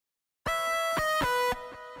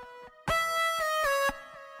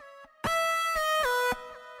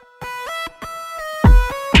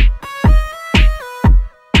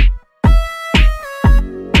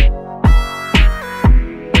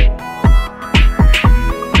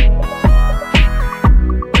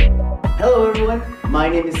My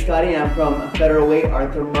name is Scotty and I'm from Federal Weight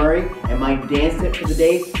Arthur Murray, and my dance tip for the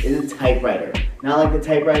day is a typewriter. Not like the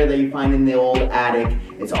typewriter that you find in the old attic.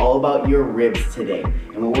 It's all about your ribs today.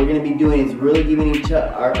 And what we're going to be doing is really giving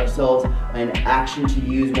ourselves an action to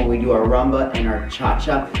use when we do our rumba and our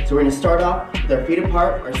cha-cha. So we're going to start off with our feet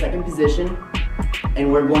apart, our second position,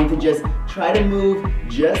 and we're going to just try to move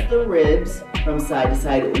just the ribs from side to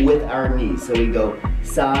side with our knees. So we go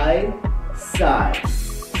side, side,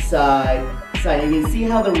 side, side. You can see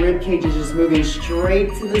how the rib cage is just moving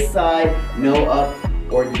straight to the side, no up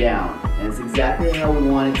or down. And it's exactly how we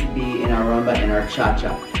want it to be in our rumba and our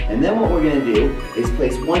cha-cha. And then what we're gonna do is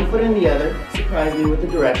place one foot in the other, surprise me with the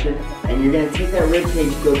direction, and you're gonna take that rib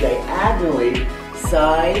cage, go diagonally,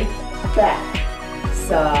 side, back,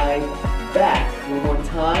 back. One more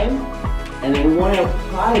time. And then we want to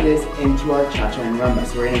apply this into our cha-cha and rumba.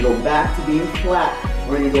 So we're going to go back to being flat.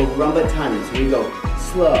 We're going to go rumba timing. So we go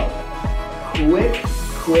slow, quick,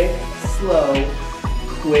 quick, slow,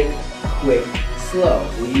 quick, quick,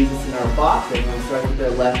 slow. We use this in our box. Everyone starts with their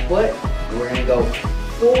left foot. And we're going to go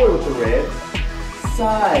forward with the rib,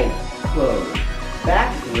 side, close,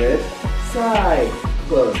 back to the rib, side,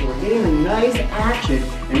 close. So we're getting a nice action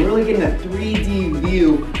and really getting a 3D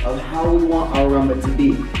view of how we want our rumba to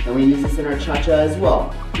be. And we use this in our cha-cha as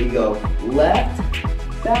well. We go left,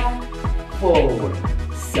 back, forward,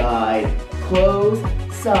 side, close,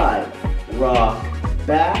 side, rock,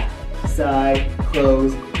 back, side,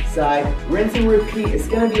 close, side, rinse and repeat. It's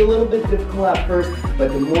going to be a little bit difficult at first,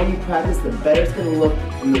 but the more you practice, the better it's going to look,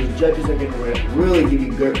 and those judges are going to really give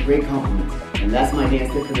you great compliments. And that's my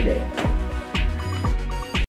dance tip for the day.